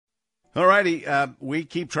All righty. We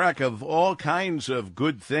keep track of all kinds of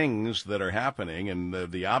good things that are happening, and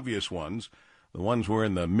the obvious ones, the ones we're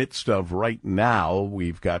in the midst of right now.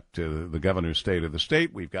 We've got the governor's state of the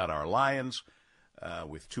state. We've got our Lions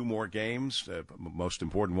with two more games. Most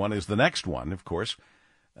important one is the next one, of course,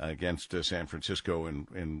 against San Francisco,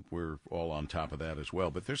 and we're all on top of that as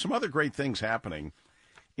well. But there's some other great things happening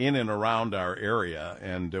in and around our area,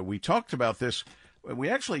 and we talked about this. We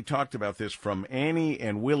actually talked about this from Annie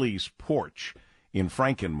and Willie's porch in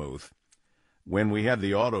Frankenmuth when we had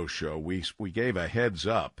the auto show. We gave a heads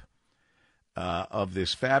up of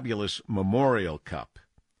this fabulous Memorial Cup.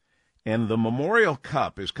 And the Memorial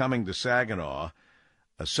Cup is coming to Saginaw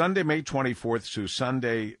Sunday, May 24th to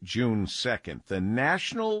Sunday, June 2nd. The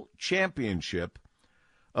National Championship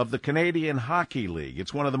of the Canadian Hockey League.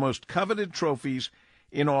 It's one of the most coveted trophies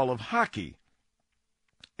in all of hockey.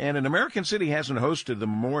 And an American city hasn't hosted the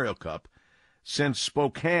Memorial Cup since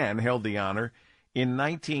Spokane held the honor in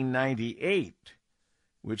 1998,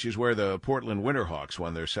 which is where the Portland Winterhawks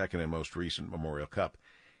won their second and most recent Memorial Cup.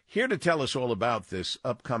 Here to tell us all about this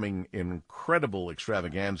upcoming incredible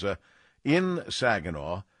extravaganza in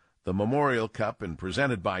Saginaw, the Memorial Cup, and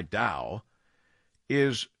presented by Dow,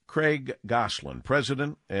 is Craig Goslin,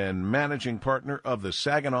 president and managing partner of the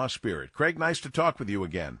Saginaw Spirit. Craig, nice to talk with you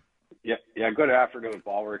again. Yeah, good afternoon,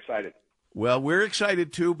 Paul. We're excited. Well, we're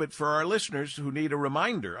excited, too, but for our listeners who need a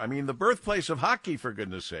reminder, I mean, the birthplace of hockey, for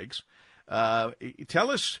goodness sakes, tell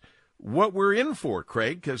us what we're in for,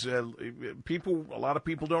 Craig, because a lot of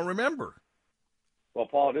people don't remember. Well,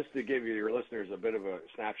 Paul, just to give your listeners a bit of a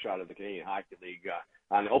snapshot of the Canadian Hockey League,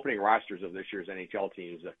 on the opening rosters of this year's NHL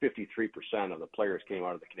teams, 53% of the players came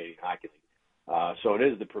out of the Canadian Hockey League. So it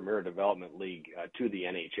is the premier development league to the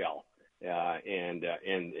NHL. And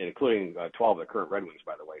including 12 of the current Red Wings,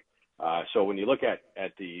 by the way. So when you look at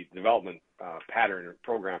the development pattern or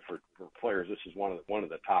program for players, this is one of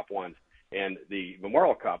the top ones. And the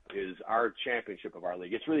Memorial Cup is our championship of our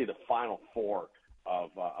league. It's really the final four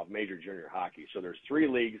of major junior hockey. So there's three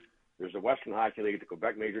leagues. There's the Western Hockey League, the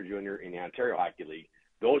Quebec Major Junior, and the Ontario Hockey League.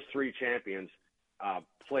 Those three champions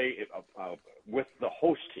play with the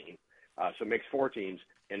host team. So it makes four teams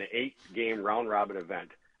in an 8-game round-robin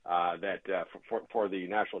event. For the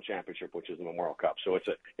national championship, which is the Memorial Cup. So it's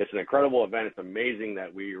an incredible event. It's amazing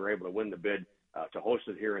that we were able to win the bid to host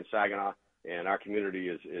it here in Saginaw, and our community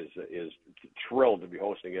is thrilled to be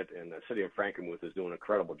hosting it. And the city of Frankenmuth is doing an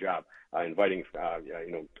incredible job inviting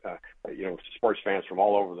sports fans from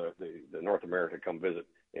all over the North America to come visit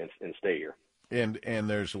and stay here. And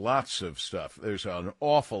there's lots of stuff. There's an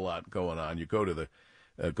awful lot going on. You go to the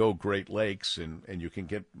Go Great Lakes, and you can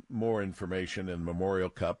get more information in Memorial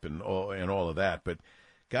Cup and all of that. But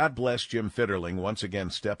God bless Jim Fitterling once again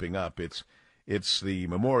stepping up. It's the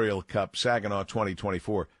Memorial Cup Saginaw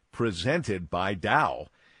 2024 presented by Dow,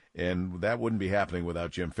 and that wouldn't be happening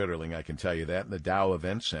without Jim Fitterling, I can tell you that, in the Dow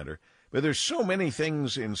Event Center. But there's so many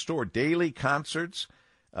things in store. Daily concerts,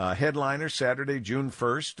 headliner Saturday, June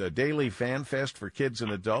 1st, a daily fan fest for kids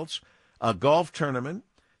and adults, a golf tournament,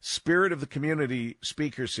 Spirit of the Community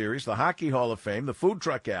Speaker Series, the Hockey Hall of Fame, the Food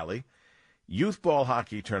Truck Alley, Youth Ball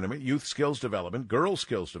Hockey Tournament, Youth Skills Development, Girls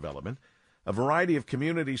Skills Development, a variety of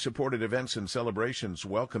community-supported events and celebrations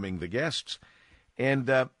welcoming the guests. And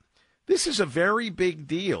this is a very big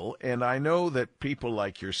deal, and I know that people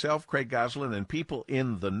like yourself, Craig Goslin, and people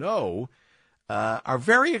in the know are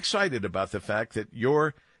very excited about the fact that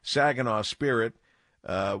your Saginaw Spirit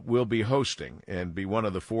will be hosting and be one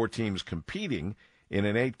of the four teams competing in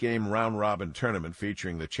an 8-game round-robin tournament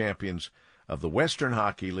featuring the champions of the Western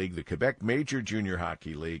Hockey League, the Quebec Major Junior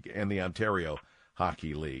Hockey League, and the Ontario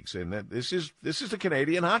Hockey Leagues. And this is the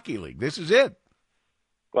Canadian Hockey League. This is it.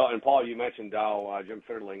 Well, and Paul, you mentioned Dow, Jim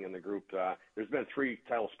Fitterling and the group. There's been three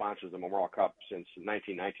title sponsors of the Memorial Cup since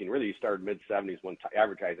 1919. Really, you started mid-'70s when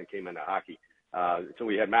advertising came into hockey. So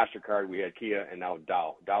we had MasterCard, we had Kia, and now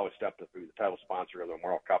Dow. Dow has stepped up to be the title sponsor of the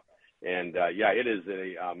Memorial Cup. And, it is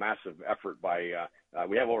a massive effort by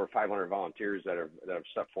we have over 500 volunteers that have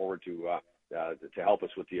stepped forward to help us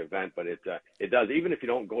with the event. But it does, even if you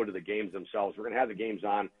don't go to the games themselves, we're going to have the games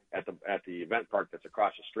on at the event park that's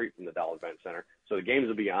across the street from the Dow Event Center. So the games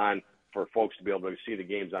will be on for folks to be able to see the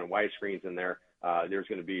games on wide screens in there. There's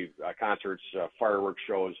going to be concerts, fireworks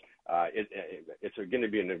shows. It's going to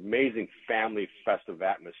be an amazing family festive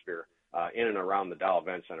atmosphere in and around the Dow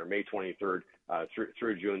Event Center, May 23rd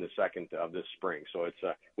through June the 2nd of this spring. So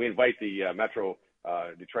we invite the Metro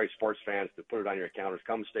Detroit sports fans to put it on your calendars.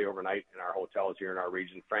 Come stay overnight in our hotels here in our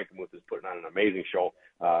region. Frankenmuth is putting on an amazing show.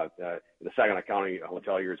 The Saginaw County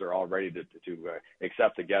hoteliers are all ready to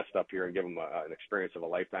accept the guests up here and give them an experience of a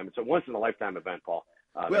lifetime. It's a once-in-a-lifetime event, Paul.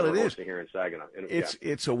 Well, that it we're is hosting here in Saginaw. And,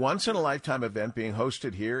 it's a once-in-a-lifetime event being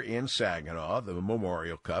hosted here in Saginaw, the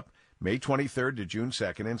Memorial Cup, May 23rd to June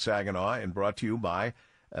 2nd in Saginaw, and brought to you by,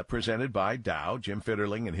 presented by Dow, Jim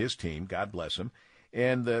Fitterling and his team, God bless him,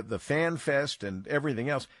 and the Fan Fest and everything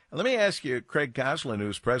else. And let me ask you, Craig Goslin,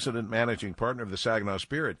 who's president managing partner of the Saginaw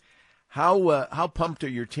Spirit, how pumped are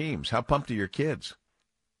your teams? How pumped are your kids?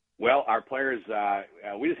 Well, our players,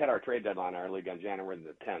 we just had our trade deadline in our league on January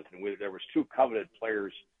the 10th, and there was 2 coveted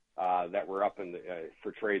players that were up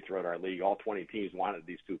for trade throughout our league. All 20 teams wanted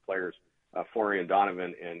these 2 players, Florian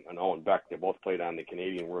Donovan and Owen Beck. They both played on the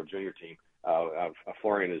Canadian World Junior team.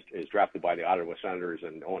 Florian is drafted by the Ottawa Senators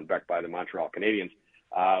and Owen Beck by the Montreal Canadiens.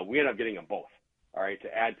 We ended up getting them both, all right,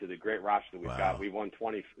 to add to the great roster that we've got. We've won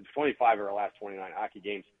 25 of our last 29 hockey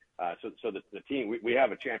games. So the team, we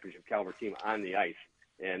have a championship caliber team on the ice.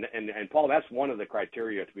 And Paul, that's one of the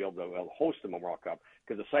criteria to be able to host the Memorial Cup,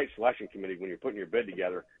 because the site selection committee, when you're putting your bid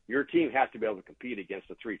together, your team has to be able to compete against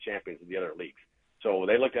the 3 champions of the other leagues. So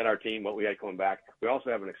they looked at our team, what we had coming back. We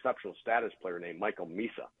also have an exceptional status player named Michael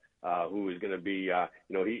Misa, who is going to be,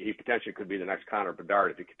 he potentially could be the next Connor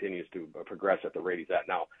Bedard if he continues to progress at the rate he's at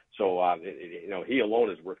now. So, he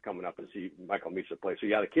alone is worth coming up and see Michael Misa play. So,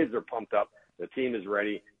 yeah, the kids are pumped up. The team is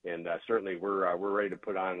ready, and certainly we're ready to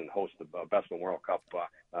put on and host the best Memorial Cup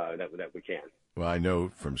that we can. Well, I know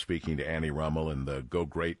from speaking to Annie Rummel and the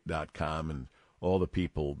GoGreat.com and all the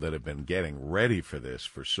people that have been getting ready for this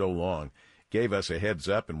for so long, gave us a heads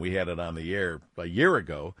up, and we had it on the air a year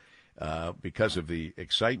ago because of the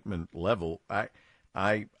excitement level.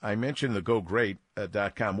 I mentioned the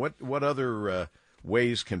GoGreat.com. What other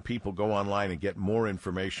ways can people go online and get more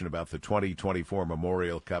information about the 2024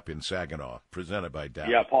 Memorial Cup in Saginaw, presented by Dow?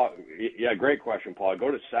 Yeah, Paul. Yeah, great question, Paul.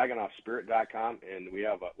 Go to SaginawSpirit.com, and we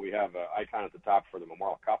have an icon at the top for the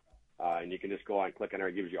Memorial Cup, and you can just go on and click on there.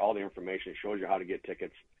 It gives you all the information, shows you how to get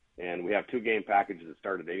tickets, and we have 2-game packages that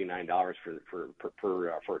start at $89 for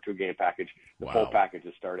a 2-game package. The full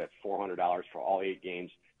packages start at $400 for all 8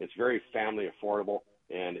 games. It's very family affordable,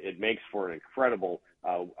 and it makes for an incredible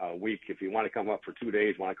week. If you want to come up for 2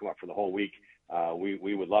 days, want to come up for the whole week,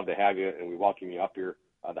 we would love to have you, and we welcome you up here.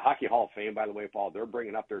 The Hockey Hall of Fame, by the way, Paul, they're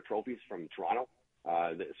bringing up their trophies from Toronto.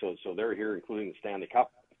 So they're here, including the Stanley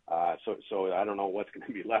Cup. So I don't know what's going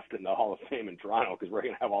to be left in the Hall of Fame in Toronto, because we're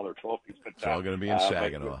going to have all their trophies. But, it's all going to be in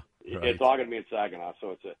Saginaw. Right. It's all going to be in Saginaw.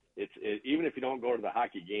 So it's even if you don't go to the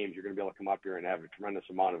hockey games, you're going to be able to come up here and have a tremendous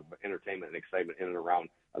amount of entertainment and excitement in and around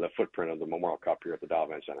the footprint of the Memorial Cup here at the Dow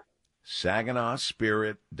Event Center.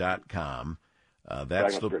 SaginawSpirit.com.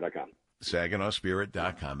 That's SaginawSpirit.com.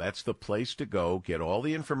 SaginawSpirit.com. That's the place to go. Get all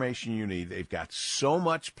the information you need. They've got so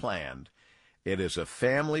much planned. It is a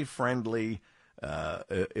family-friendly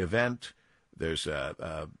event. There's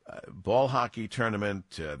a ball hockey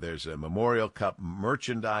tournament. There's a Memorial Cup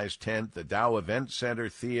merchandise tent, the Dow Event Center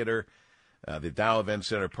Theater, the Dow Event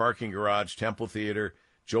Center Parking Garage, Temple Theater,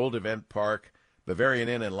 Jolt Event Park, Bavarian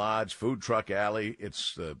Inn and Lodge, Food Truck Alley.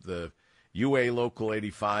 It's the UA Local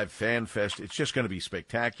 85 Fan Fest. It's just going to be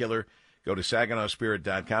spectacular. Go to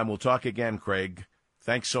SaginawSpirit.com. We'll talk again, Craig.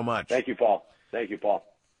 Thanks so much. Thank you, Paul. Thank you, Paul.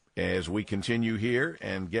 As we continue here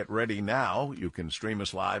and get ready now, you can stream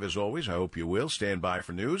us live as always. I hope you will. Stand by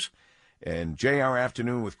for news. And JR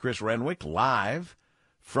Afternoon with Chris Renwick live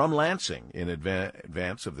from Lansing in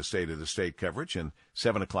advance of the State of the State coverage. And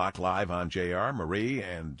 7 o'clock live on JR, Marie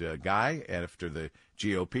and Guy after the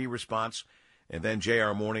GOP response. And then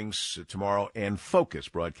JR Mornings tomorrow and Focus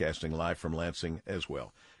broadcasting live from Lansing as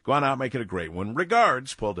well. Go on out, make it a great one.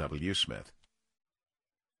 Regards, Paul W. Smith.